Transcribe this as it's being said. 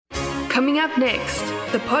Coming up next,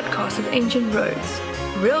 the podcast of Ancient Roads,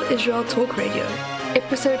 Real Israel Talk Radio,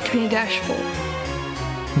 episode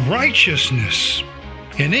 20-4. Righteousness.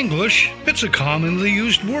 In English, it's a commonly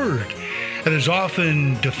used word. It is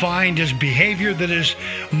often defined as behavior that is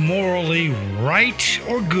morally right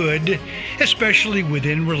or good, especially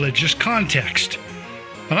within religious context.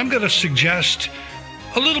 And I'm going to suggest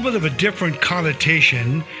a little bit of a different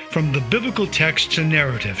connotation from the biblical texts and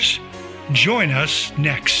narratives. Join us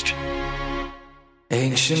next.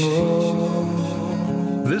 Ancient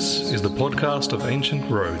Roads. This is the podcast of Ancient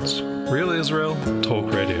Roads, Real Israel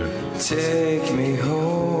Talk Radio. Take me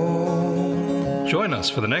home. Join us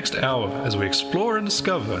for the next hour as we explore and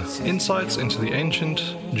discover insights into the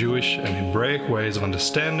ancient Jewish and Hebraic ways of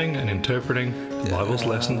understanding and interpreting the Bible's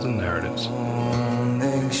lessons and narratives.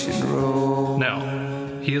 Ancient Roads.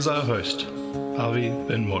 Now, here's our host, Avi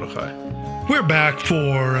Ben Mordechai. We're back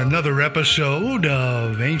for another episode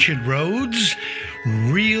of Ancient Roads,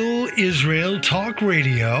 Real Israel Talk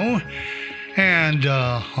Radio. And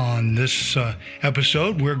on this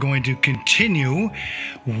episode, we're going to continue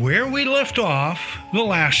where we left off the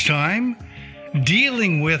last time,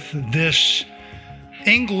 dealing with this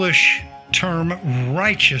English term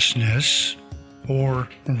righteousness or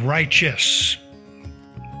righteous.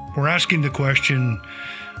 We're asking the question,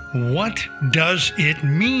 what does it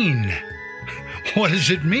mean? What does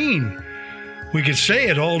it mean? We could say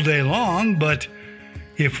it all day long, but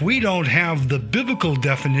if we don't have the biblical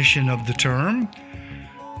definition of the term,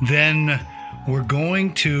 then we're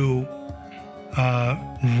going to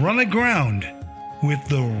run aground with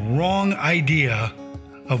the wrong idea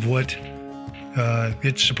of what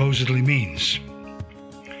it supposedly means.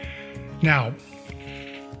 Now,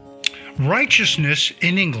 righteousness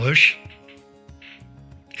in English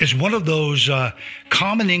is one of those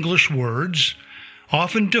common English words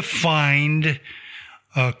often defined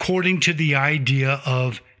according to the idea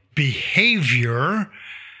of behavior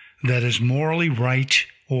that is morally right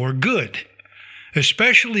or good,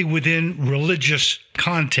 especially within religious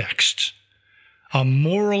contexts. A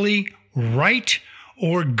morally right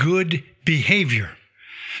or good behavior.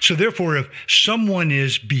 So therefore, if someone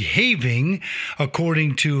is behaving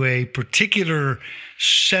according to a particular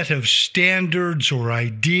set of standards or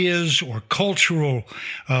ideas or cultural,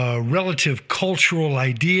 relative cultural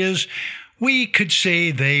ideas, we could say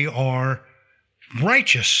they are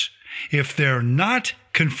righteous. If they're not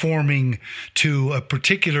conforming to a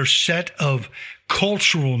particular set of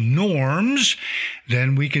cultural norms,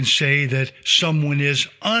 then we can say that someone is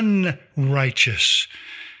unrighteous,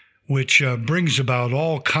 which brings about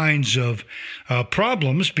all kinds of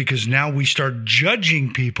problems, because now we start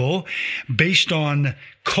judging people based on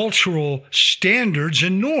cultural standards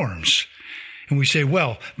and norms. And we say,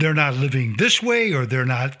 well, they're not living this way, or they're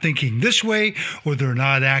not thinking this way, or they're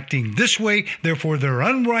not acting this way, therefore they're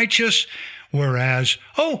unrighteous. Whereas,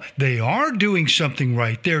 they are doing something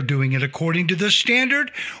right. They're doing it according to this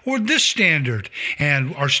standard or this standard.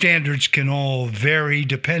 And our standards can all vary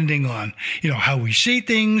depending on, how we see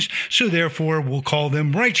things. So therefore, we'll call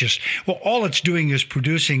them righteous. Well, all it's doing is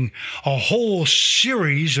producing a whole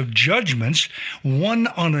series of judgments, one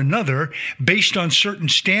on another, based on certain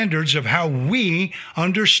standards of how we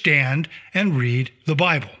understand and read the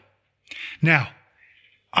Bible. Now,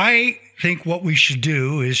 I think what we should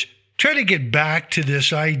do is try to get back to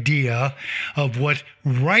this idea of what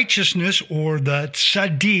righteousness or the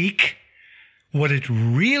tzaddik, what it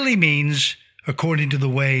really means according to the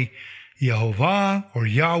way Yehovah or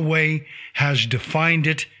Yahweh has defined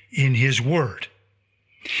it in His Word.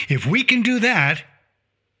 If we can do that,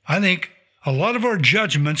 I think a lot of our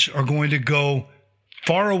judgments are going to go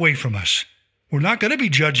far away from us. We're not going to be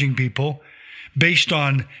judging people based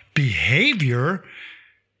on behavior,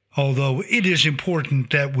 although it is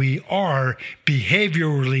important that we are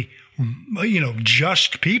behaviorally,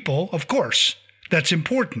 just people, of course. That's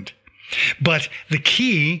important. But the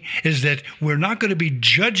key is that we're not going to be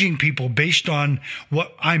judging people based on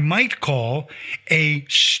what I might call a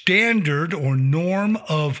standard or norm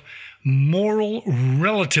of moral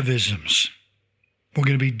relativisms. We're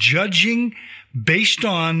going to be judging based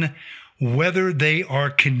on whether they are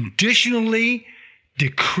conditionally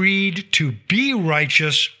decreed to be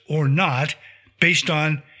righteous or not, based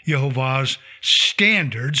on Yehovah's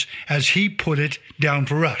standards as He put it down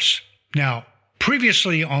for us. Now,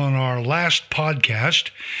 previously on our last podcast,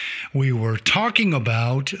 we were talking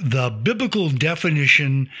about the biblical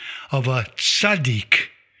definition of a tzaddik,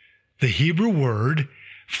 the Hebrew word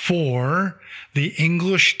for the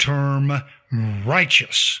English term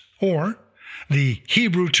righteous, or the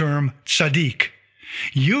Hebrew term tzaddik,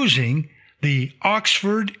 using the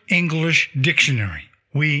Oxford English Dictionary.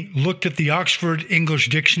 We looked at the Oxford English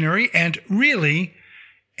Dictionary, and really,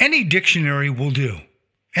 any dictionary will do.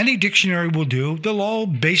 Any dictionary will do. They'll all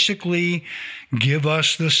basically give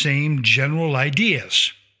us the same general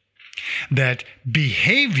ideas. That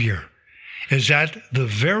behavior is at the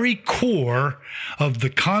very core of the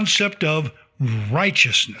concept of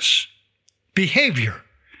righteousness. Behavior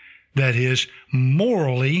that is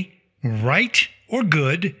morally right or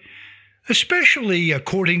good, especially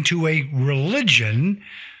according to a religion,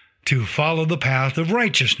 to follow the path of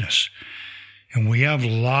righteousness. And we have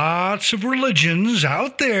lots of religions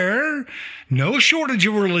out there, no shortage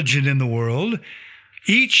of religion in the world,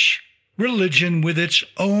 each religion with its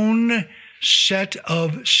own set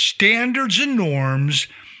of standards and norms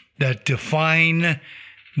that define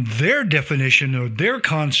their definition or their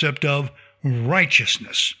concept of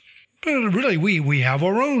righteousness. But really, we have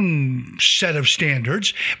our own set of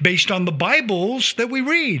standards based on the Bibles that we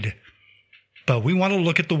read. But we want to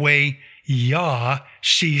look at the way Yah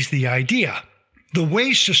sees the idea. The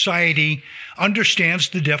way society understands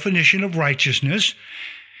the definition of righteousness,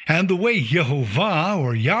 and the way Yehovah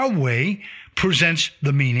or Yahweh presents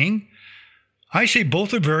the meaning, I say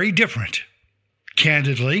both are very different.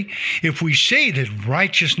 Candidly, if we say that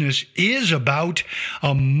righteousness is about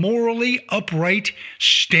a morally upright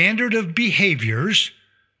standard of behaviors,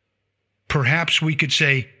 perhaps we could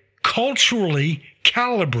say culturally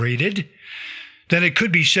calibrated, then it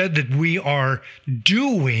could be said that we are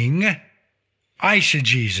doing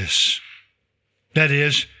eisegesis. That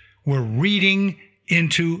is, we're reading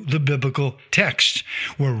into the biblical text.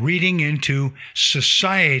 We're reading into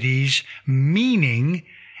society's meaning,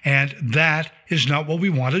 and that is not what we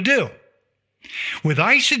want to do. With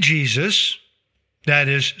eisegesis, that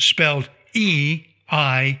is spelled E-I-S-E-G-E-S-I-S,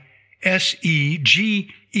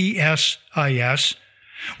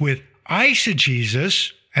 with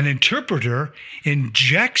eisegesis, an interpreter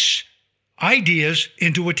injects ideas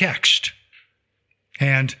into a text.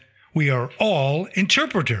 And we are all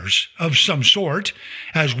interpreters of some sort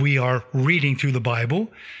as we are reading through the Bible.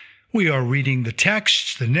 We are reading the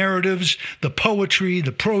texts, the narratives, the poetry,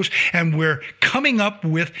 the prose, and we're coming up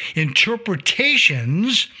with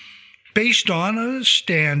interpretations based on a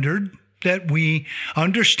standard that we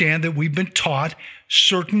understand that we've been taught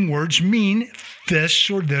certain words mean this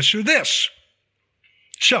or this or this.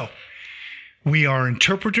 So, we are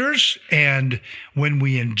interpreters, and when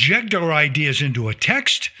we inject our ideas into a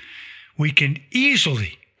text, we can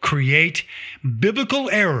easily create biblical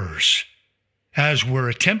errors as we're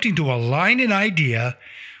attempting to align an idea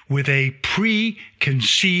with a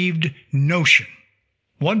preconceived notion.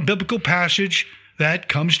 One biblical passage that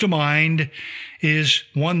comes to mind is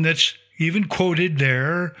one that's even quoted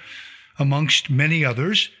there amongst many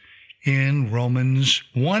others in Romans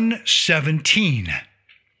 1:17.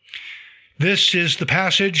 This is the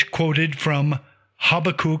passage quoted from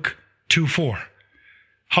Habakkuk 2:4.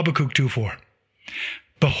 Habakkuk 2:4.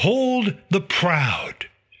 Behold the proud,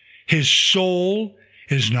 his soul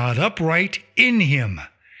is not upright in him,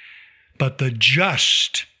 but the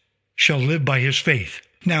just shall live by his faith.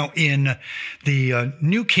 Now, in the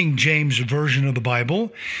New King James Version of the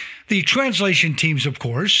Bible, the translation teams, of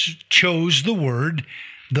course, chose the word,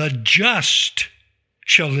 the just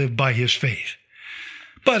shall live by his faith.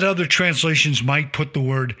 But other translations might put the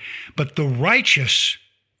word, but the righteous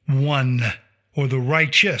one or the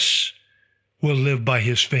righteous will live by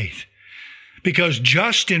his faith. Because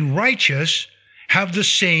just and righteous have the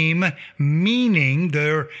same meaning.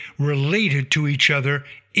 They're related to each other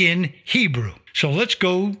in Hebrew. So let's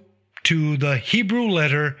go to the Hebrew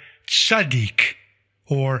letter tzaddik,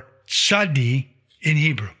 or tzadi in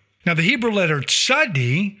Hebrew. Now, the Hebrew letter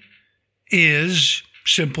tzadi is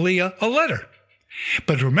simply a letter.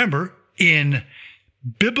 But remember, in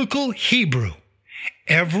biblical Hebrew,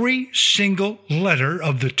 every single letter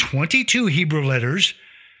of the 22 Hebrew letters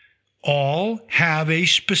all have a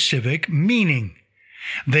specific meaning.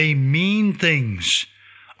 They mean things.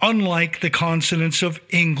 Unlike the consonants of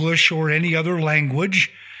English or any other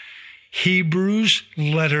language, Hebrew's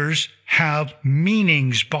letters have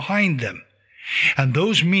meanings behind them. And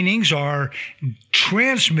those meanings are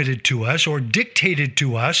transmitted to us or dictated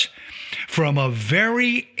to us from a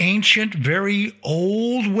very ancient, very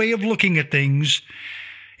old way of looking at things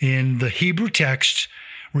in the Hebrew texts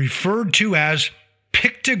referred to as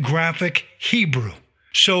pictographic Hebrew.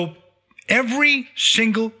 So every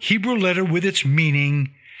single Hebrew letter with its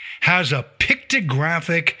meaning has a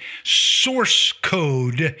pictographic source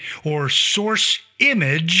code or source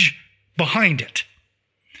image behind it.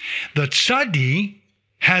 The tzadi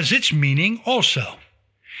has its meaning also.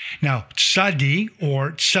 Now, tzadi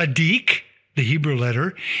or tzaddik the Hebrew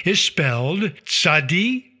letter, is spelled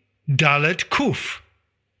Tzadi Dalet Kuf.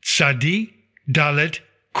 Tzadi Dalet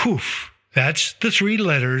Kuf. That's the three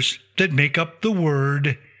letters that make up the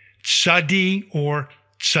word tzadi or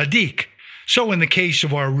tzaddik. So in the case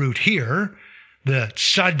of our root here, the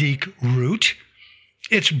tzaddik root,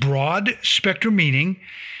 its broad spectrum meaning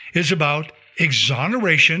is about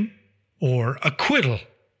exoneration or acquittal.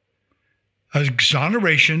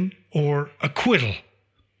 Exoneration or acquittal.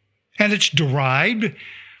 And it's derived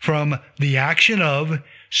from the action of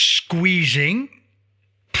squeezing,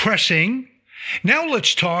 pressing. Now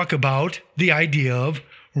let's talk about the idea of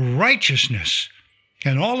righteousness.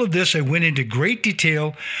 And all of this I went into great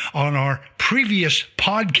detail on our previous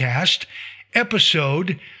podcast,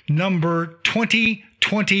 episode number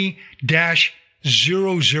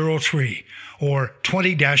 2020-003 or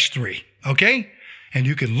 20-3, okay? And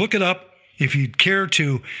you can look it up if you'd care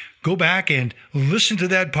to go back and listen to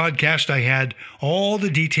that podcast. I had all the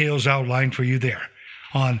details outlined for you there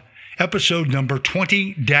on episode number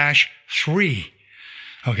 20-3.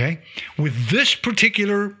 Okay? With this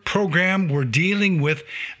particular program, we're dealing with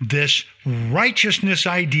this righteousness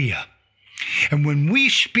idea. And when we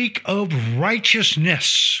speak of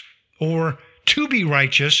righteousness or to be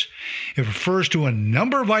righteous, it refers to a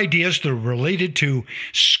number of ideas that are related to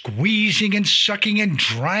squeezing and sucking and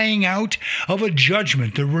drying out of a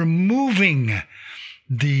judgment, the removing,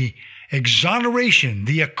 the exoneration,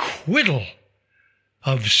 the acquittal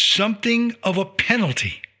of something of a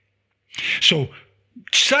penalty. So,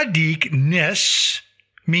 tzaddikness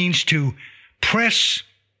means to press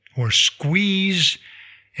or squeeze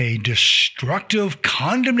a destructive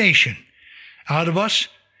condemnation out of us,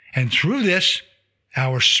 and through this,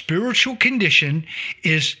 our spiritual condition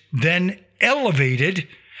is then elevated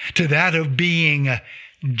to that of being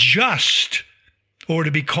just, or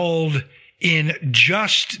to be called in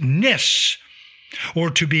justness, or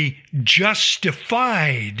to be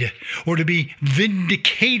justified, or to be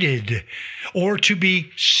vindicated, or to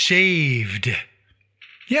be saved.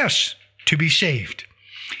 Yes, to be saved.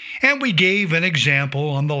 And we gave an example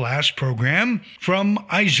on the last program from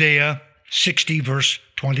Isaiah 60, verse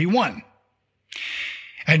 21.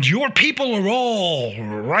 And your people are all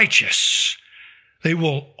righteous. They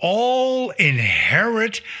will all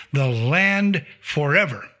inherit the land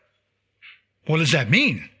forever. What does that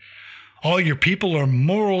mean? All your people are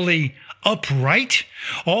morally upright.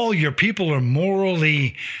 All your people are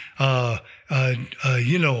morally,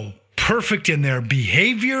 perfect in their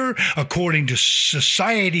behavior according to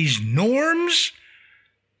society's norms.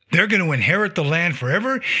 They're going to inherit the land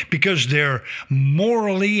forever because they're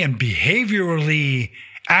morally and behaviorally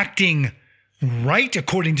acting right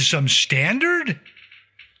according to some standard?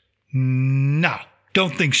 No,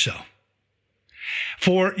 don't think so.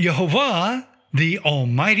 For Yehovah, the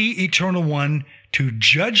Almighty Eternal One, to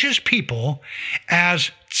judge his people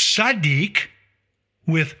as tzaddik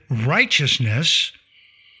with righteousness,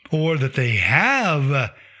 or that they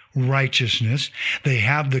have righteousness, they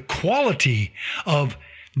have the quality of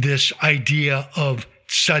this idea of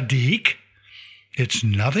tzaddik. It's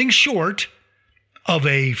nothing short of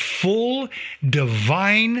a full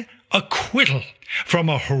divine acquittal from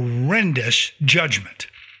a horrendous judgment.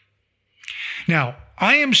 Now,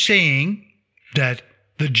 I am saying that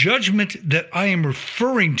the judgment that I am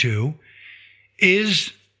referring to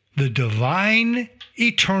is the divine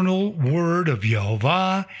eternal word of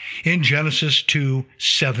Yehovah in Genesis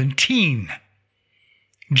 2:17.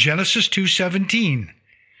 Genesis 2:17.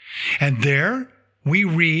 And there we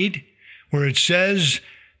read where it says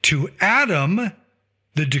to Adam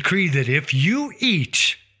the decree that if you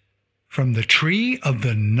eat from the tree of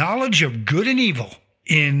the knowledge of good and evil,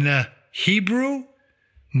 in Hebrew,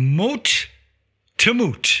 mot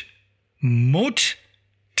tamut,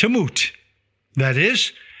 that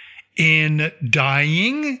is, in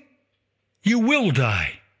dying, you will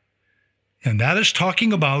die. And that is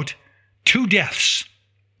talking about two deaths,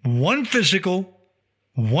 one physical,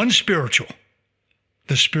 one spiritual.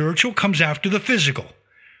 The spiritual comes after the physical.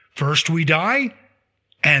 First we die,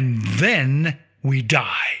 and then we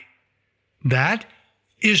die. That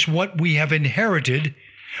is what we have inherited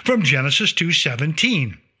from Genesis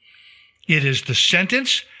 2:17. It is the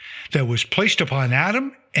sentence that was placed upon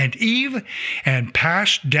Adam and Eve and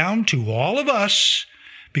passed down to all of us,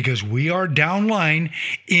 because we are downline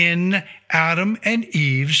in Adam and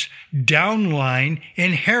Eve's downline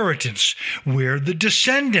inheritance. We're the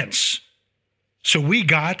descendants. So we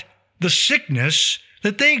got the sickness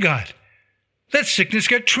that they got. That sickness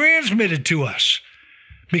got transmitted to us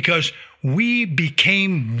because we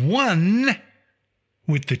became one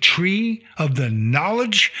with the tree of the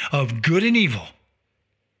knowledge of good and evil.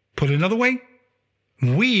 Put another way,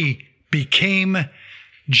 we became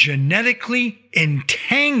genetically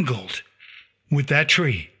entangled with that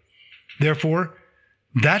tree. Therefore,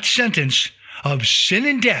 that sentence of sin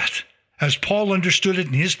and death, as Paul understood it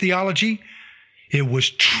in his theology, it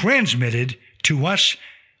was transmitted to us,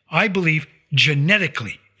 I believe,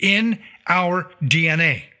 genetically in our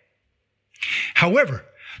DNA. However,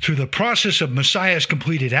 through the process of Messiah's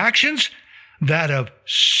completed actions, that of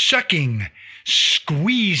sucking,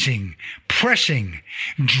 squeezing, pressing,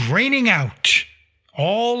 draining out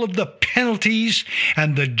all of the penalties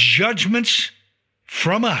and the judgments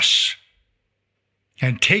from us,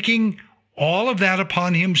 and taking all of that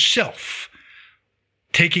upon himself,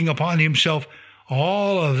 taking upon himself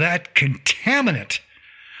all of that contaminant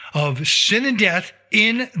of sin and death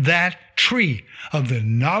in that tree of the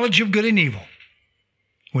knowledge of good and evil.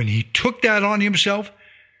 When he took that on himself,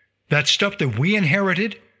 that stuff that we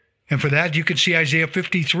inherited, and for that you can see Isaiah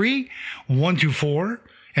 53, 1-4,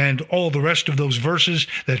 and all the rest of those verses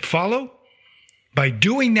that follow. By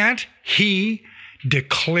doing that, he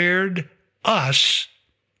declared us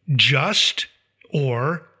just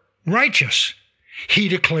or righteous. He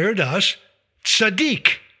declared us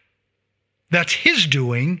tzaddik. That's his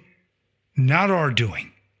doing, not our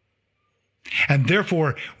doing. And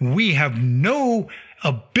therefore, we have no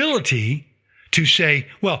ability to say,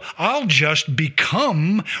 well, I'll just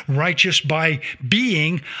become righteous by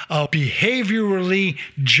being a behaviorally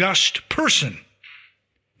just person.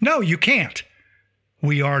 No, you can't.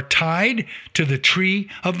 We are tied to the tree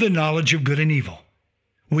of the knowledge of good and evil.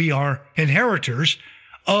 We are inheritors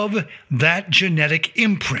of that genetic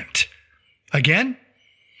imprint. Again,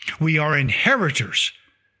 we are inheritors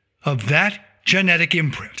of that genetic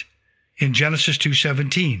imprint in Genesis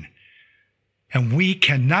 2:17. And we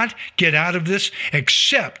cannot get out of this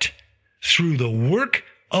except through the work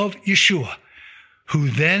of Yeshua, who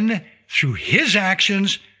then, through his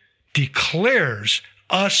actions, declares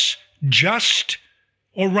us just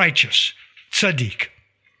or righteous, tzaddik.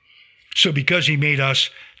 So because he made us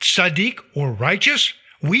tzaddik or righteous,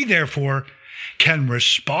 we therefore can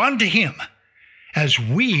respond to him as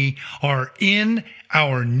we are in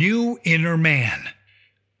our new inner man.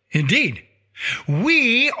 Indeed,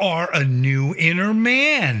 we are a new inner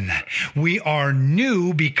man. We are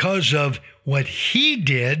new because of what he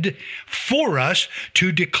did for us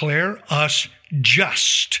to declare us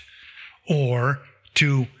just, or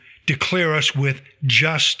to declare us with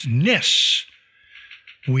justness.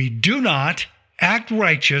 We do not act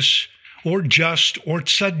righteous or just or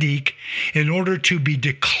tzaddik in order to be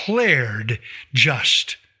declared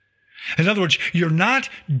just. In other words, you're not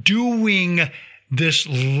doing this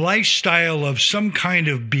lifestyle of some kind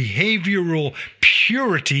of behavioral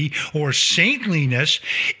purity or saintliness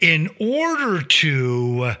in order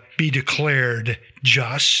to be declared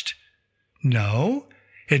just. No,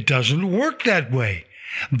 it doesn't work that way.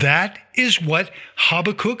 That is what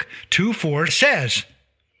Habakkuk 2:4 says.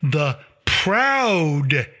 The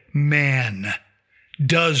proud man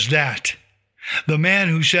does that. The man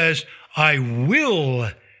who says, I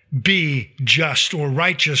will be just or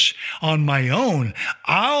righteous on my own.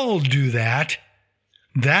 I'll do that.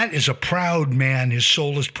 That is a proud man. His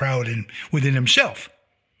soul is proud within himself.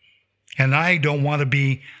 And I don't want to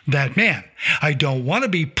be that man. I don't want to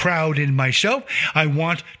be proud in myself. I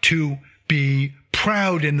want to be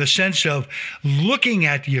proud in the sense of looking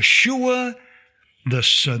at Yeshua,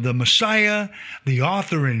 the Messiah, the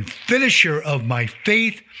author and finisher of my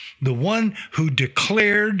faith, the one who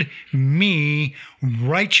declared me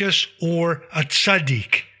righteous or a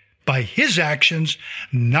tzaddik by his actions,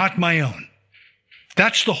 not my own.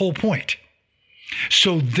 That's the whole point.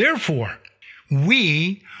 So therefore,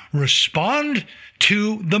 we respond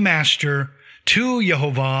to the Master, to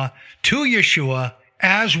Yehovah, to Yeshua,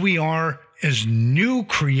 as we are as new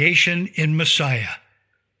creation in Messiah.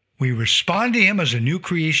 We respond to him as a new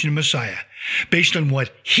creation in Messiah, based on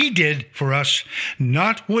what he did for us,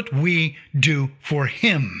 not what we do for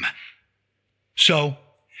him. So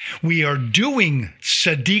we are doing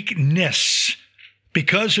tzaddikness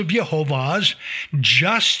because of Yehovah's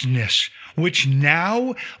justness, which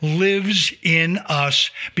now lives in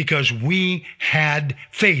us because we had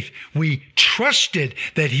faith. We trusted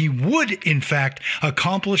that he would, in fact,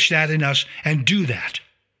 accomplish that in us and do that.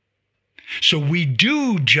 So we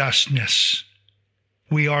do justness.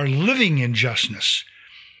 We are living in justness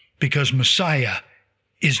because Messiah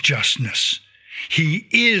is justness. He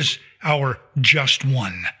is our just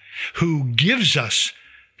one who gives us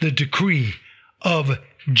the decree of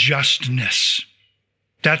justness.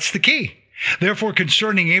 That's the key. Therefore,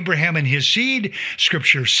 concerning Abraham and his seed,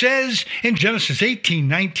 Scripture says in Genesis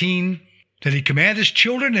 18:19, that he command his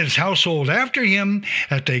children and his household after him,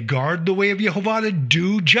 that they guard the way of Yehovah to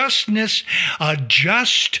do justness, a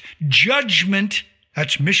just judgment,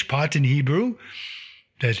 that's mishpat in Hebrew,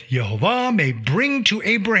 that Yehovah may bring to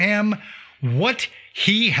Abraham what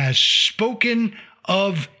he has spoken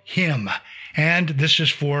of him. And this is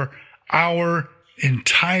for our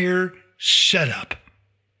entire setup.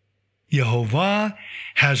 Yehovah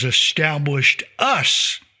has established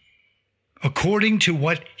us according to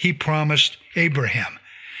what he promised Abraham.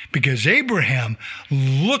 Because Abraham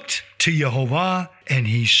looked to Yehovah and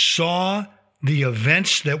he saw the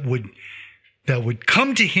events that would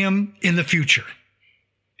come to him in the future.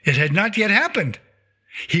 It had not yet happened.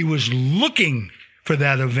 He was looking for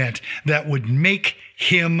that event that would make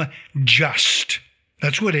him just.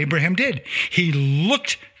 That's what Abraham did. He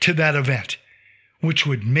looked to that event, which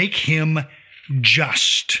would make him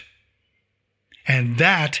just. And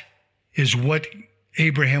that is what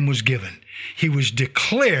Abraham was given. He was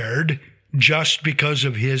declared just because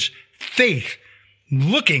of his faith,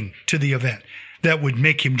 looking to the event that would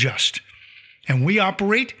make him just. And we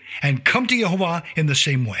operate and come to Yehovah in the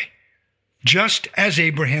same way. Just as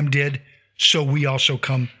Abraham did, so we also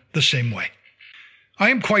come the same way. I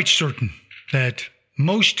am quite certain that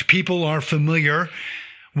most people are familiar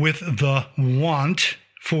with the want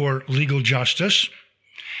for legal justice.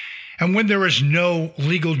 And when there is no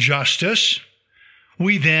legal justice,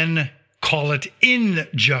 we then call it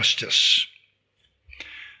injustice.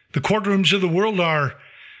 The courtrooms of the world are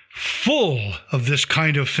full of this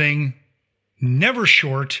kind of thing, never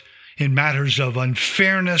short in matters of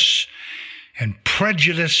unfairness and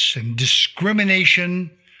prejudice and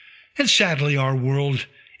discrimination. And sadly, our world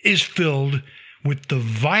is filled with the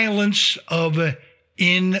violence of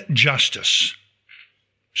injustice.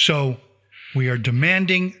 So we are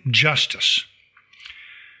demanding justice.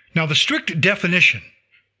 Now, the strict definition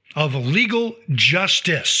of legal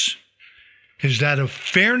justice is that of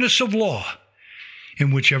fairness of law,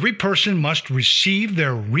 in which every person must receive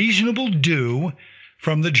their reasonable due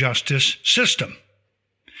from the justice system.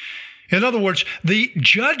 In other words, the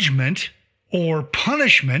judgment or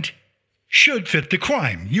punishment should fit the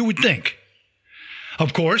crime, you would think.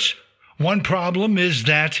 Of course, one problem is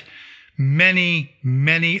that many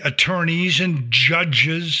attorneys and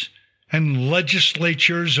judges and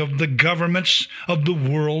legislatures of the governments of the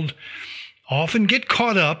world often get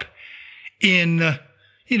caught up in,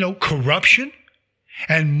 corruption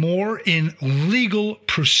and more in legal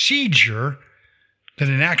procedure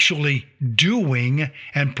than in actually doing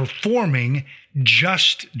and performing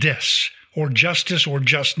justice or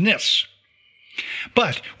justness.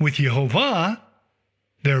 But with Yehovah,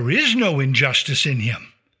 there is no injustice in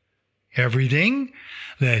him. Everything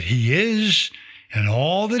that he is and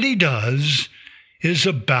all that he does is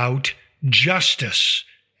about justice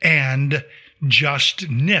and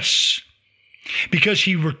justness, because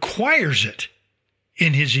he requires it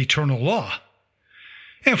in his eternal law.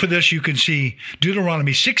 And for this, you can see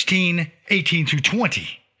Deuteronomy 16, 18 through 20.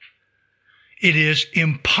 It is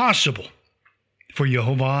impossible for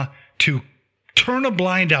Yehovah to turn a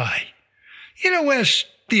blind eye. As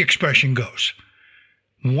the expression goes,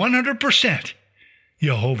 100%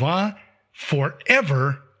 Yehovah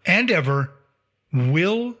forever and ever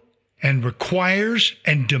will and requires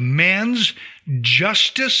and demands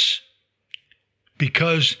justice,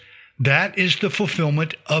 because that is the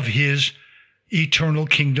fulfillment of his eternal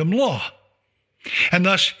kingdom law. And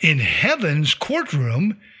thus, in heaven's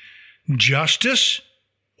courtroom, justice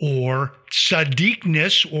or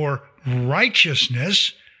tzadikness or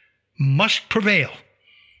righteousness must prevail,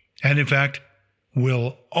 and in fact,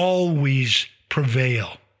 will always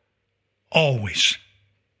prevail. Always.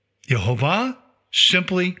 Yehovah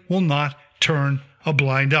simply will not turn a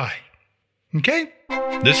blind eye. Okay?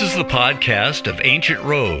 This is the podcast of Ancient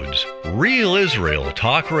Roads, Real Israel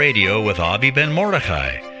Talk Radio with Avi Ben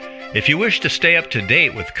Mordechai. If you wish to stay up to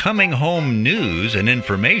date with coming home news and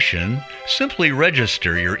information, simply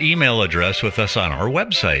register your email address with us on our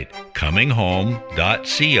website,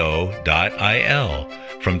 cominghome.co.il.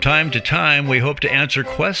 From time to time, we hope to answer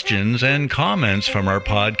questions and comments from our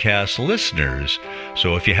podcast listeners.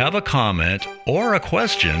 So if you have a comment or a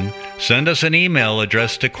question, send us an email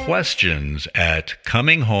address to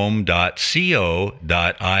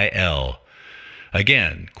questions@cominghome.co.il.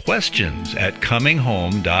 Again,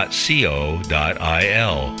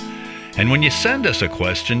 questions@cominghome.co.il. And when you send us a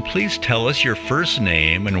question, please tell us your first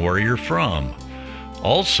name and where you're from.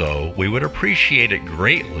 Also, we would appreciate it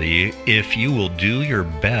greatly if you will do your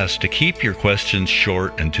best to keep your questions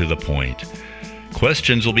short and to the point.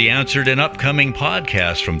 Questions will be answered in upcoming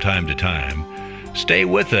podcasts from time to time. Stay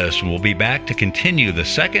with us and we'll be back to continue the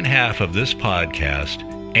second half of this podcast,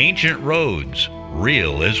 Ancient Roads,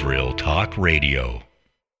 Real Israel Talk Radio.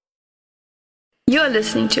 You are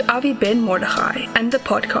listening to Avi Ben Mordechai and the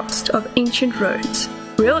podcast of Ancient Roads,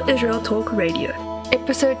 Real Israel Talk Radio,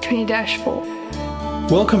 episode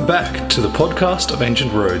 20-4. Welcome back to the podcast of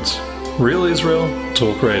Ancient Roads, Real Israel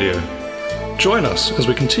Talk Radio. Join us as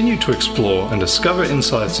we continue to explore and discover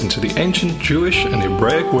insights into the ancient Jewish and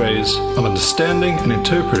Hebraic ways of understanding and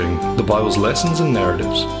interpreting the Bible's lessons and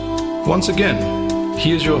narratives. Once again,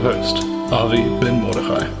 here's your host, Avi Ben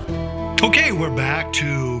Mordechai. Okay, we're back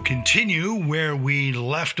to continue where we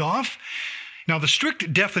left off. Now, the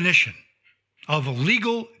strict definition of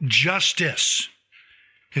legal justice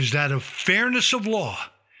is that of fairness of law,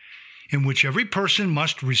 in which every person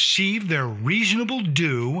must receive their reasonable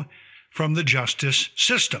due from the justice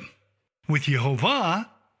system. With Yehovah,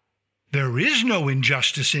 there is no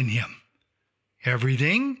injustice in him.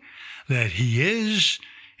 Everything that he is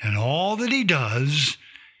and all that he does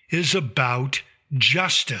is about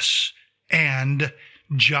justice and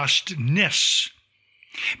justness,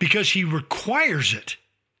 because he requires it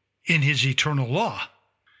in his eternal law.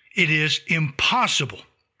 It is impossible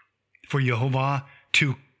for Yehovah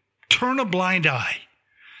to turn a blind eye.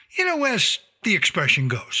 As the expression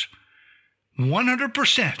goes,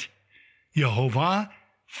 100% Yehovah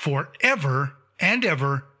forever and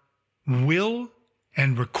ever will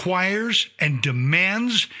and requires and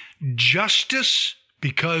demands justice,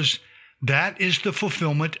 because that is the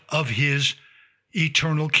fulfillment of his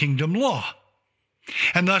eternal kingdom law.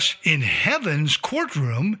 And thus, in heaven's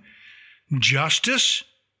courtroom, justice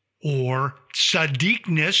or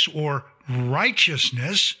tzadikness or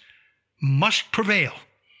righteousness must prevail.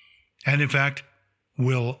 And in fact,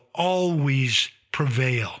 will always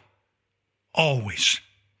prevail. Always.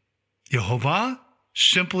 Yehovah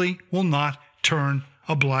simply will not turn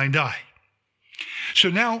a blind eye. So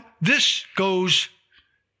now this goes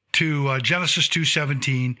to Genesis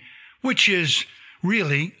 2:17, which is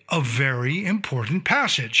really a very important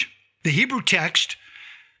passage. The Hebrew text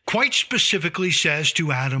quite specifically says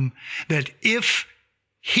to Adam that if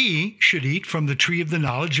he should eat from the tree of the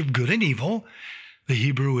knowledge of good and evil, the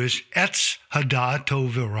Hebrew is Etz Hadat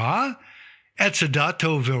Tovera, Etz Hadat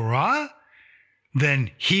Tovera,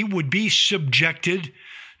 then he would be subjected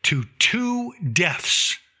to 2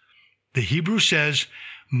 deaths. The Hebrew says,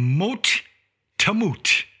 Mot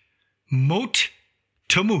Tamut. Mot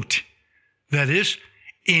Tamut. That is,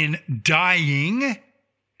 in dying,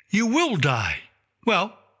 you will die.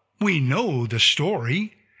 Well, we know the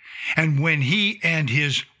story. And when he and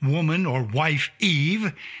his woman or wife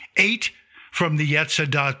Eve ate from the Etz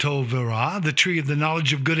Hadat Tovera, the tree of the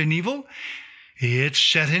knowledge of good and evil, it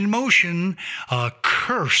set in motion a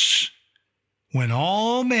curse when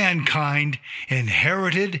all mankind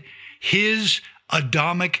inherited his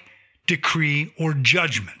Adamic decree or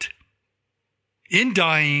judgment. In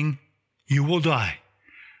dying, you will die.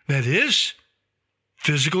 That is,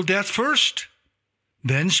 physical death first,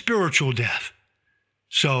 then spiritual death.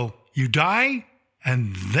 So you die,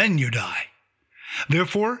 and then you die.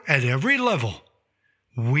 Therefore, at every level,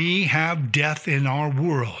 we have death in our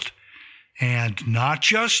world. And not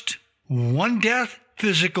just one death,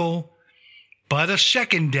 physical, but a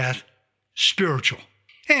second death, spiritual.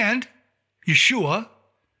 And Yeshua,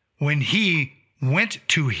 when he went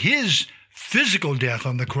to his physical death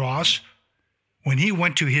on the cross, when he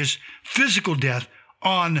went to his physical death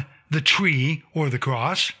on the tree or the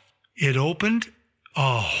cross, it opened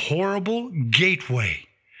a horrible gateway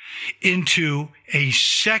into a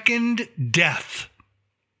second death,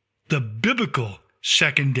 the biblical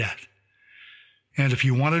second death. And if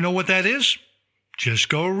you want to know what that is, just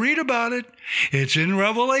go read about it. It's in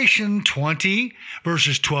Revelation 20,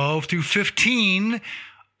 verses 12 through 15,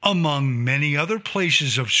 among many other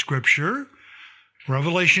places of Scripture.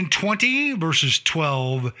 Revelation 20, verses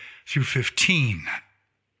 12 through 15.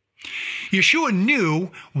 Yeshua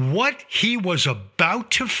knew what he was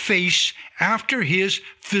about to face after his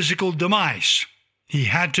physical demise. He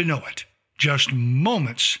had to know it. Just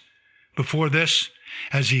moments before this,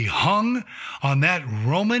 as he hung on that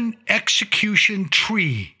Roman execution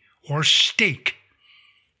tree or stake.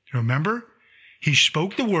 Remember, he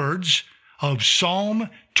spoke the words of Psalm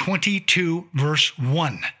 22, verse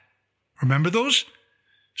 1. Remember those?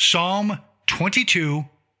 Psalm 22,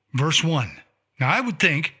 verse 1. Now, I would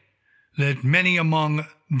think that many among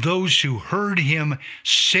those who heard him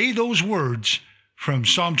say those words from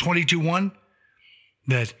Psalm 22:1,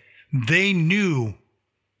 that they knew,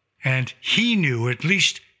 and he knew, at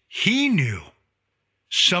least he knew,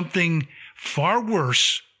 something far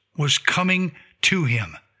worse was coming to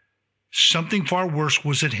him. something far worse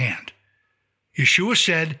was at hand. Yeshua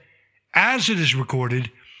said, as it is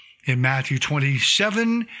recorded in Matthew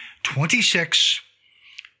 27:26,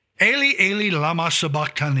 Eli, Eli, lama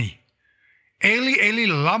sabachthani. Eli, Eli,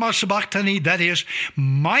 lama sabachthani. That is,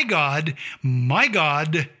 my God,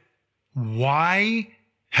 why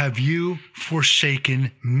have you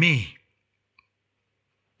forsaken me?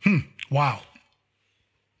 Wow.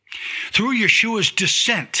 Through Yeshua's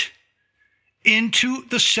descent into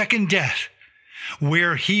the second death,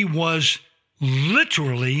 where he was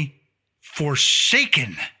literally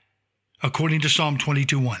forsaken, according to Psalm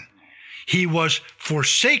 22:1. He was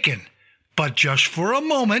forsaken, but just for a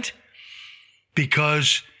moment,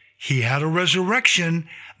 because he had a resurrection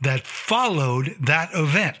that followed that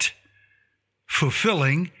event,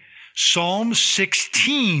 fulfilling Psalm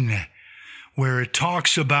 16, where it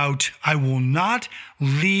talks about, I will not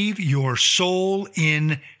leave your soul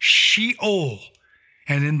in Sheol,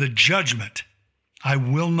 and in the judgment, I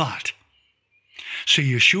will not. So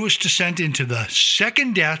Yeshua's descent into the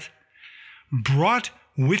second death brought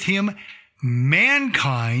with him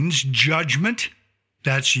mankind's judgment.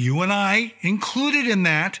 That's you and I included in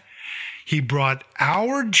that. He brought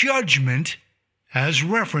our judgment as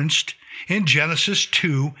referenced in Genesis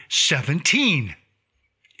 2:17.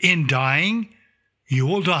 In dying, you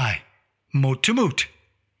will die. Mot tamut.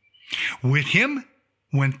 With him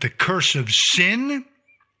went the curse of sin,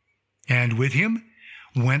 and with him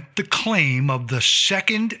went the claim of the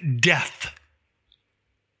second death,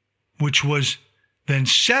 which was then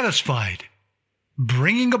satisfied,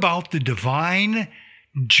 bringing about the divine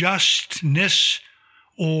justness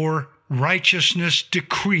or righteousness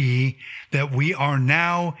decree that we are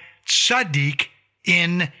now tzaddik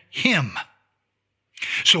in him.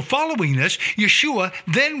 So following this, Yeshua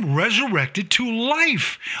then resurrected to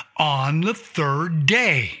life on the third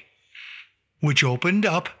day, which opened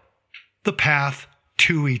up the path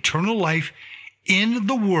to eternal life in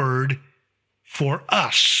the Word for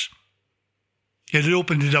us. It had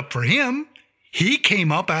opened it up for him. He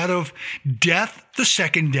came up out of death, the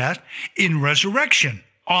second death, in resurrection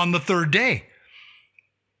on the third day.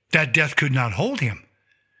 That death could not hold him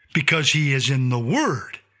because he is in the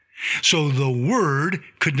Word. So the Word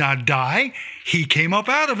could not die. He came up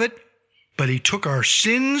out of it, but he took our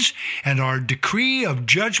sins and our decree of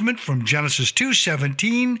judgment from Genesis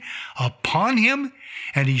 2:17 upon him,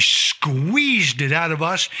 and he squeezed it out of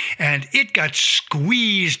us, and it got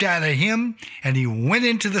squeezed out of him, and he went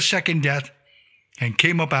into the second death and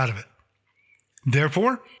came up out of it.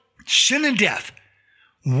 Therefore, sin and death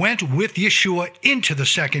went with Yeshua into the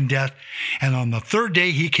second death, and on the third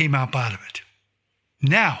day he came up out of it.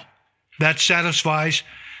 Now, that satisfies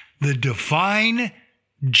the divine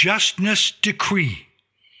justness decree.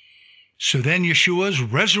 So then Yeshua's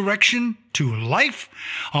resurrection to life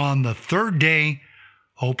on the third day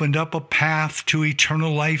opened up a path to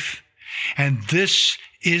eternal life. And this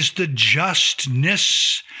is the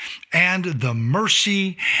justness and the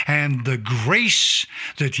mercy and the grace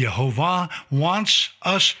that Yehovah wants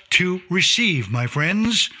us to receive, my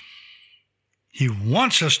friends. He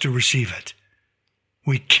wants us to receive it.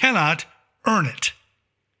 We cannot earn it.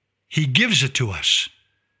 He gives it to us.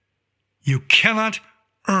 You cannot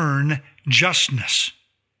earn justness.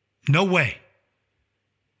 No way.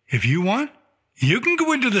 If you want, you can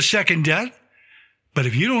go into the second death, but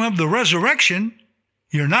if you don't have the resurrection,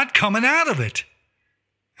 you're not coming out of it.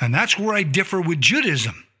 And that's where I differ with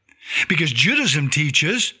Judaism. Because Judaism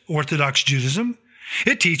teaches, Orthodox Judaism,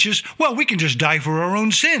 it teaches, well, we can just die for our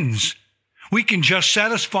own sins. We can just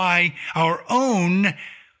satisfy our own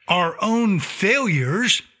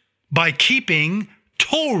failures by keeping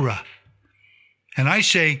Torah. And I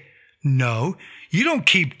say, no, you don't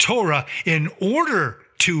keep Torah in order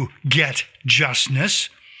to get justness.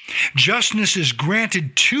 Justness is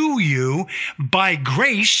granted to you by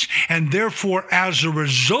grace, and therefore, as a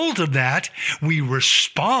result of that, we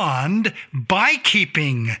respond by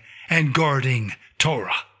keeping and guarding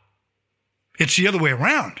Torah. It's the other way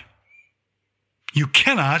around. You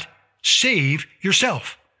cannot save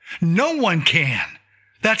yourself. No one can.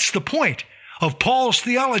 That's the point of Paul's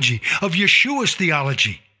theology, of Yeshua's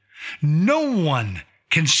theology. No one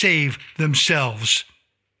can save themselves.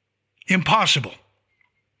 Impossible.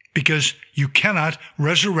 Because you cannot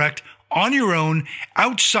resurrect on your own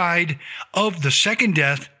outside of the second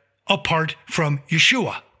death apart from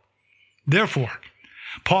Yeshua. Therefore,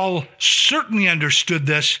 Paul certainly understood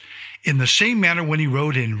this in the same manner when he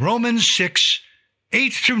wrote in Romans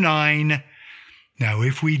 6:8-9, now,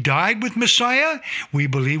 if we died with Messiah, we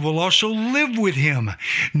believe we'll also live with him,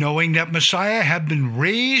 knowing that Messiah having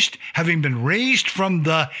been raised from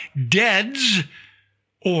the deads,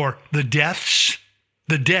 or the deaths,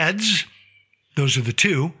 the deads, those are the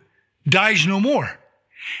two, dies no more.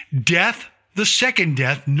 Death, the second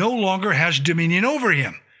death, no longer has dominion over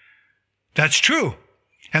him. That's true.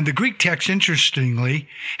 And the Greek text, interestingly,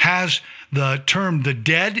 has the term the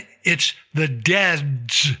dead. It's the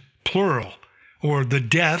deads, plural, or the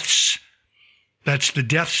deaths. That's the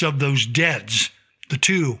deaths of those deads, the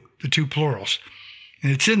two plurals.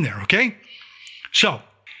 And it's in there, okay? So,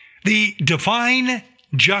 the divine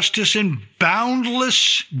justice and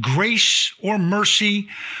boundless grace or mercy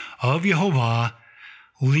of Jehovah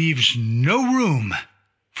leaves no room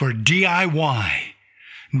for DIY.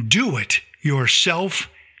 Do it yourself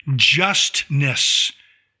justness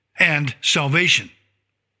and salvation.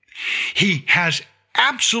 He has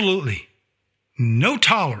absolutely no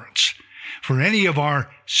tolerance for any of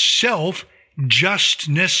our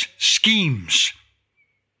self-justness schemes.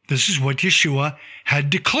 This is what Yeshua had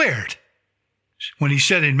declared when he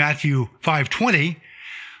said in Matthew 5:20,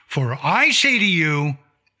 "For I say to you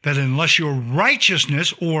that unless your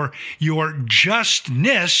righteousness or your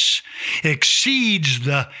justness exceeds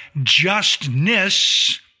the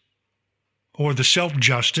justness or the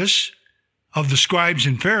self-justice of the scribes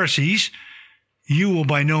and Pharisees, you will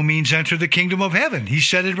by no means enter the kingdom of heaven." He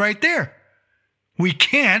said it right there. We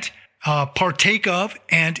can't partake of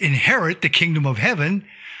and inherit the kingdom of heaven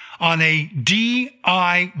on a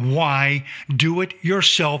DIY,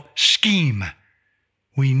 do-it-yourself scheme.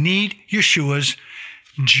 We need Yeshua's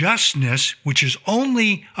justness, which is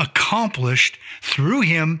only accomplished through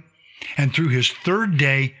him and through his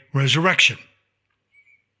third-day resurrection.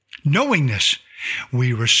 Knowing this,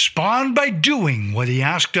 we respond by doing what he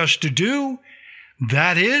asked us to do,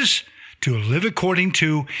 that is, to live according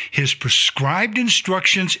to his prescribed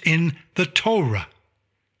instructions in the Torah.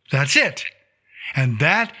 That's it. And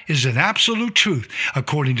that is an absolute truth,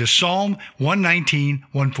 according to Psalm 119,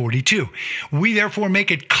 142. We therefore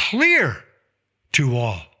make it clear to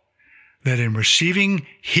all that in receiving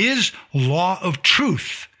his law of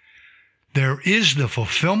truth, there is the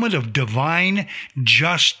fulfillment of divine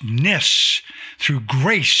justness through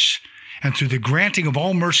grace and through the granting of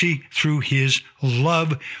all mercy through his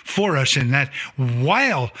love for us, and that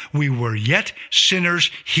while we were yet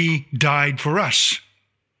sinners, he died for us.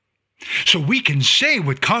 So we can say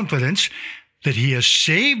with confidence that he has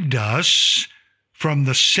saved us from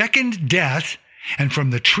the second death and from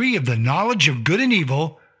the tree of the knowledge of good and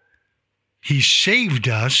evil. He saved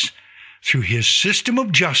us through his system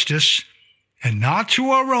of justice and not through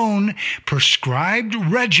our own prescribed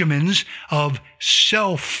regimens of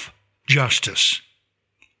self-justice.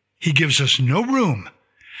 He gives us no room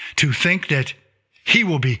to think that he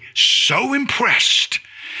will be so impressed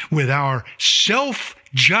with our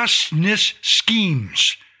self-justness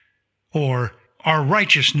schemes or our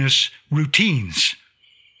righteousness routines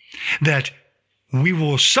that we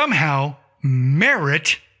will somehow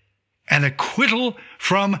merit an acquittal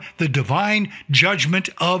from the divine judgment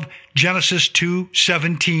of Genesis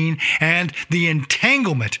 2:17 and the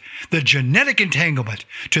entanglement, the genetic entanglement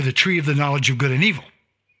to the tree of the knowledge of good and evil.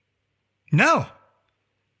 No.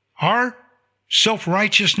 Our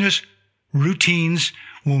self-righteousness routines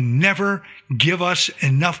will never give us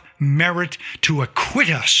enough merit to acquit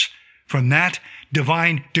us from that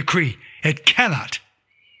divine decree. It cannot.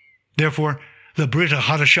 Therefore, the Brit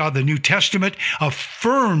HaDashah, the New Testament,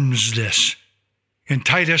 affirms this in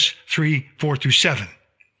Titus 3:4-7.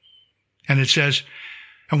 And it says,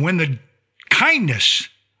 "And when the kindness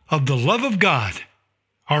of the love of God,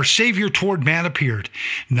 our Savior toward man appeared,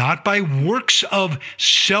 not by works of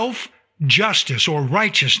self-justice or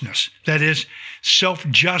righteousness," that is,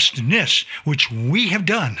 self-justness, which we have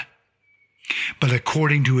done, "but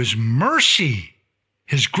according to his mercy,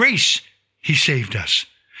 his grace, he saved us,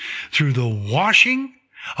 through the washing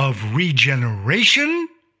of regeneration,"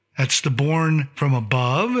 that's the born from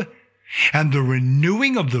above, "and the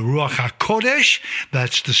renewing of the Ruach HaKodesh,"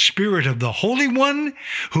 that's the Spirit of the Holy One,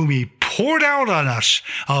 whom he poured out on us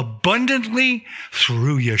abundantly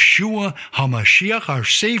through Yeshua HaMashiach, our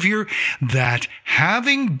Savior, that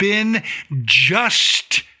having been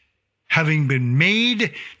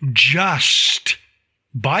made just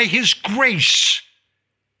by his grace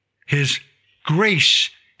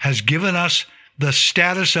has given us the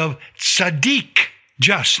status of tzaddik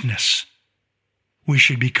justness. We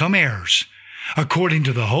should become heirs according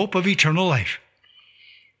to the hope of eternal life.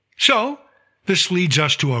 So, this leads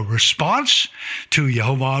us to a response to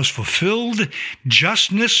Yehovah's fulfilled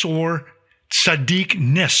justness or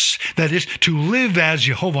tzaddikness, that is, to live as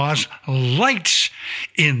Yehovah's lights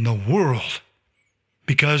in the world.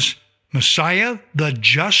 Because Messiah, the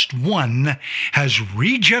Just One, has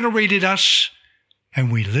regenerated us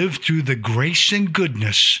and we live through the grace and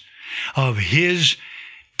goodness of his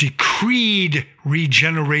decreed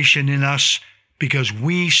regeneration in us, because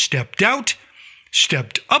we stepped up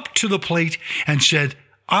to the plate and said,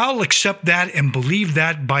 I'll accept that and believe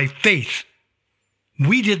that by faith.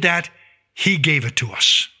 We did that. He gave it to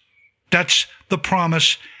us. That's the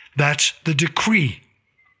promise. That's the decree.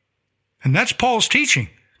 And that's Paul's teaching.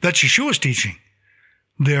 That's Yeshua's teaching.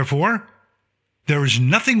 Therefore, there is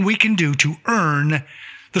nothing we can do to earn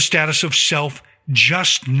the status of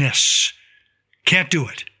self-justness. Can't do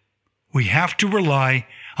it. We have to rely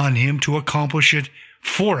on him to accomplish it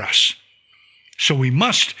for us. So we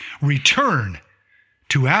must return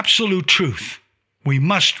to absolute truth. We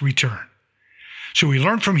must return. So we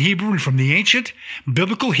learn from Hebrew and from the ancient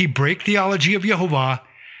biblical Hebraic theology of Yehovah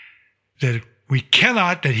that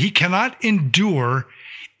he cannot endure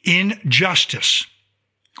injustice,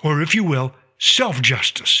 or if you will,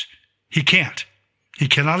 self-justice. He can't. He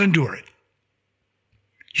cannot endure it.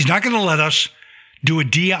 He's not going to let us do a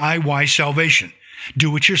DIY salvation,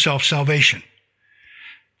 do-it-yourself salvation.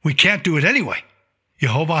 We can't do it anyway.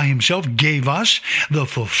 Yehovah himself gave us the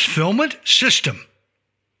fulfillment system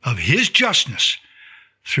of his justness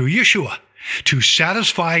through Yeshua to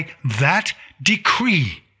satisfy that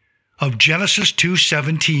decree of Genesis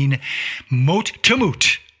 2:17, mot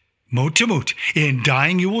tamut, in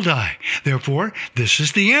dying you will die. Therefore, this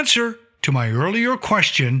is the answer to my earlier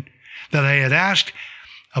question that I had asked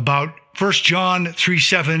about 1 John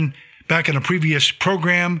 3:7 back in a previous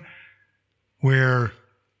program, where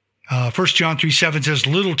 1 John 3:7 says,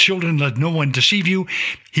 little children, let no one deceive you.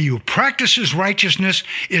 He who practices righteousness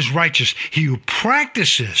is righteous. He who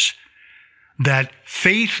practices that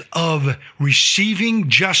faith of receiving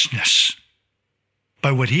justness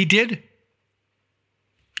by what he did,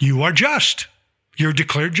 you are just. You're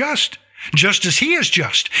declared just as he is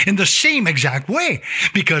just, in the same exact way.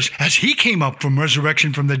 Because as he came up from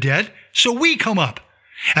resurrection from the dead, so we come up.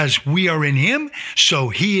 As we are in him, so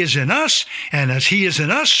he is in us. And as he is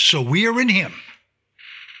in us, so we are in him.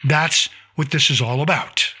 That's what this is all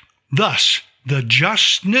about. Thus, the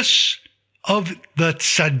justness of the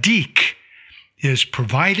tzaddik is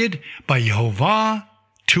provided by Yehovah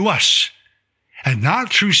to us, and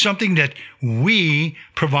not through something that we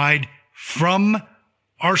provide from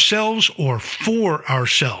ourselves or for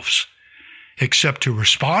ourselves, except to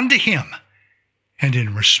respond to him. And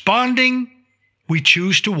in responding, we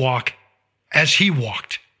choose to walk as he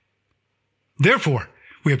walked. Therefore,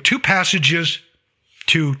 we have two passages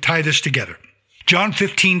to tie this together. John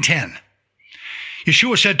 15:10.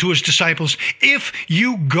 Yeshua said to his disciples, if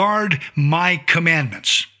you guard my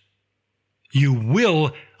commandments, you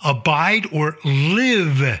will abide or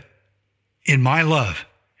live in my love,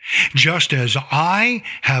 just as I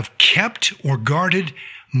have kept or guarded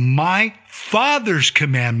my Father's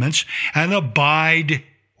commandments and abide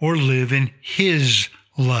or live in his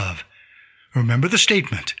love. Remember the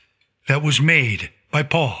statement that was made by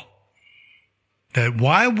Paul, that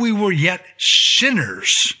while we were yet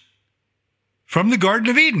sinners, from the Garden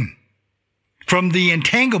of Eden, from the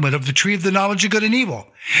entanglement of the tree of the knowledge of good and evil,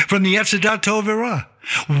 from the Etz Hadat Tov Ra,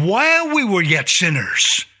 while we were yet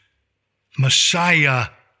sinners, Messiah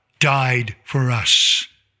died for us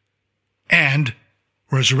and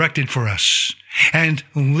resurrected for us and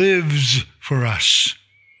lives for us.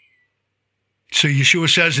 So Yeshua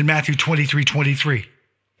says in Matthew 23:23,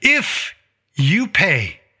 if you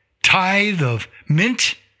pay tithe of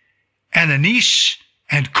mint and anise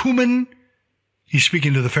and cumin, he's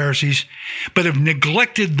speaking to the Pharisees, but have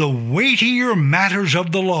neglected the weightier matters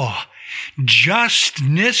of the law,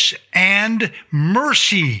 justness and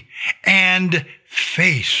mercy and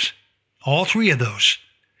faith. All three of those,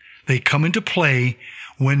 they come into play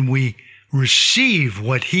when we receive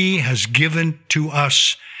what he has given to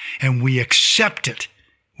us and we accept it.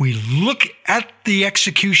 We look at the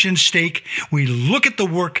execution stake, we look at the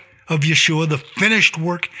work of Yeshua, the finished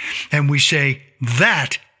work, and we say,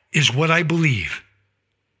 that is what I believe.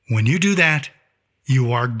 When you do that,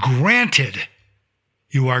 you are granted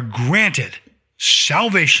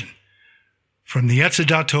salvation from the Etz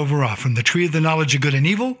Hadat Tov Ra, from the tree of the knowledge of good and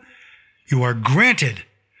evil. You are granted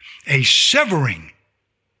a severing,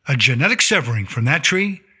 a genetic severing from that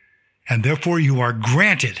tree, and therefore you are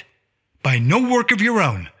granted, by no work of your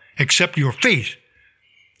own, except your faith,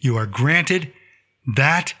 you are granted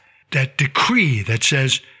that decree that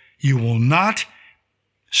says you will not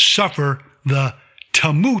suffer the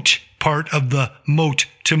tamut part of the mot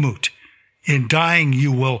tamut. In dying,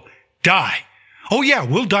 you will die. Oh yeah,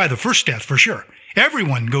 we'll die the first death for sure.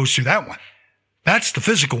 Everyone goes through that one. That's the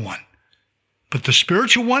physical one. But the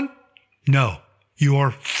spiritual one? No. You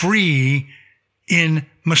are free in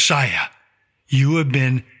Messiah. You have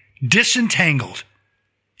been disentangled.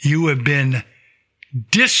 You have been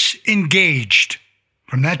disengaged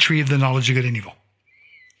from that tree of the knowledge of good and evil.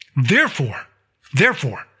 Therefore,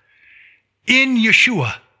 in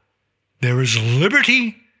Yeshua, there is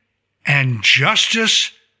liberty and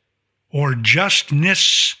justice or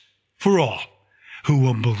justness for all who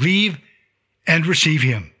will believe and receive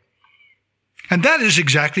him. And that is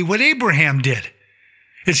exactly what Abraham did.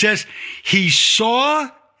 It says he saw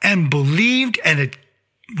and believed, and it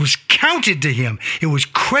was counted to him. It was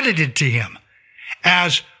credited to him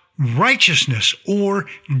as righteousness or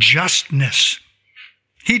justness.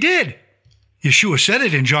 He did. Yeshua said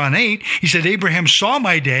it in John 8. He said, Abraham saw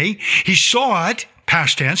my day. He saw it,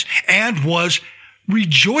 past tense, and was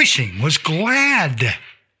rejoicing, was glad.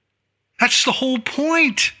 That's the whole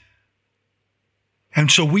point.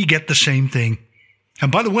 And so we get the same thing.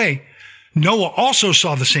 And by the way, Noah also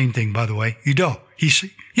saw the same thing, by the way. You don't.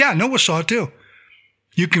 Noah saw it too.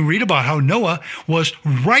 You can read about how Noah was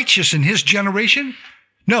righteous in his generation.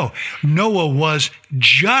 No, Noah was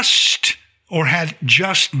just or had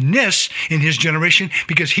justness in his generation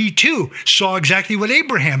because he too saw exactly what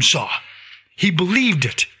Abraham saw. He believed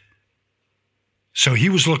it. So he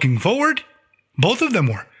was looking forward. Both of them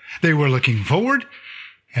were. They were looking forward,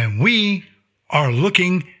 and we are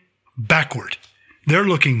looking backward. They're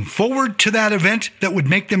looking forward to that event that would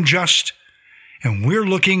make them just, and we're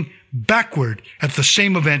looking backward at the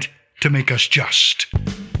same event to make us just.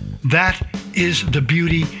 That is the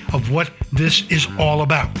beauty of what this is all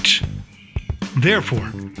about.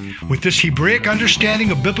 Therefore, with this Hebraic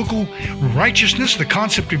understanding of biblical righteousness, the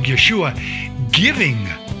concept of Yeshua giving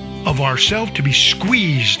of ourselves to be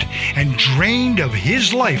squeezed and drained of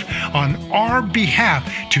his life on our behalf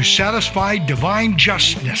to satisfy divine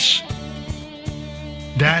justness,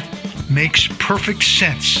 that makes perfect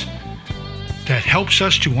sense. That helps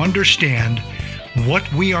us to understand what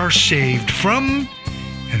we are saved from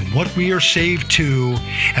and what we are saved to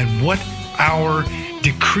and what our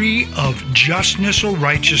decree of justness or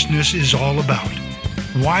righteousness is all about.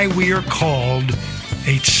 Why we are called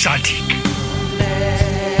a tzaddik.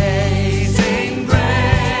 Amazing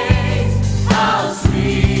grace, how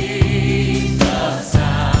sweet the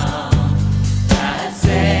sound that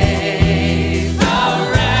saved a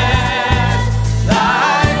wretch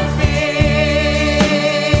like me.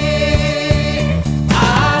 I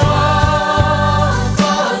once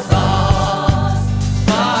was lost,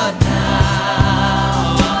 but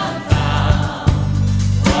now I'm found.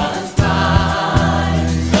 Was blind,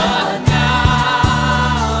 but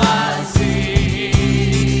now I see.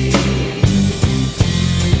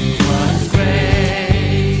 'Twas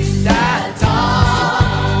grace that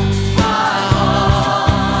taught my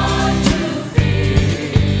heart to fear,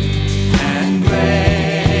 and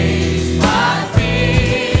grace my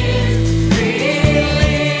fears relieved.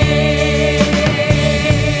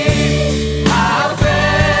 How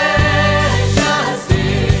precious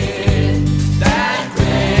did that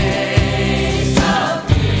grace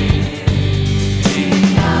appear!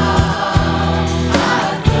 Now I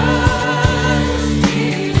first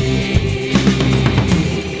believe.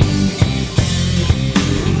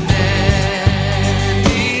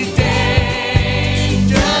 Many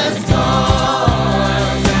dangerous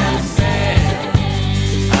storms and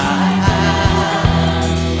snares I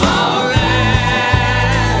have already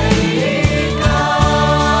come.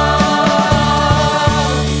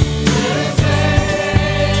 This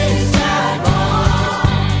grace that brought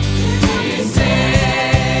me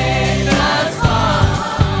safe thus far,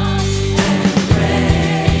 and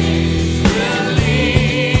grace will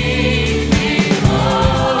lead me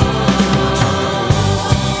home.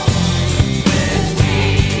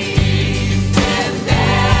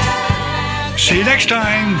 See you next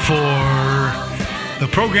time for the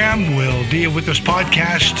program. We'll deal with this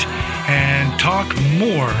podcast and talk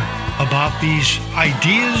more about these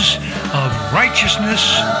ideas of righteousness.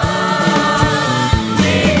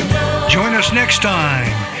 Join us next time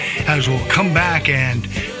as we'll come back and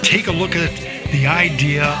take a look at the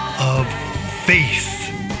idea of faith.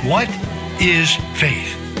 What is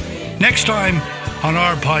faith? Next time on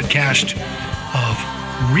our podcast of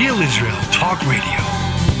Real Israel Talk Radio.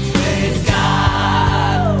 Praise God.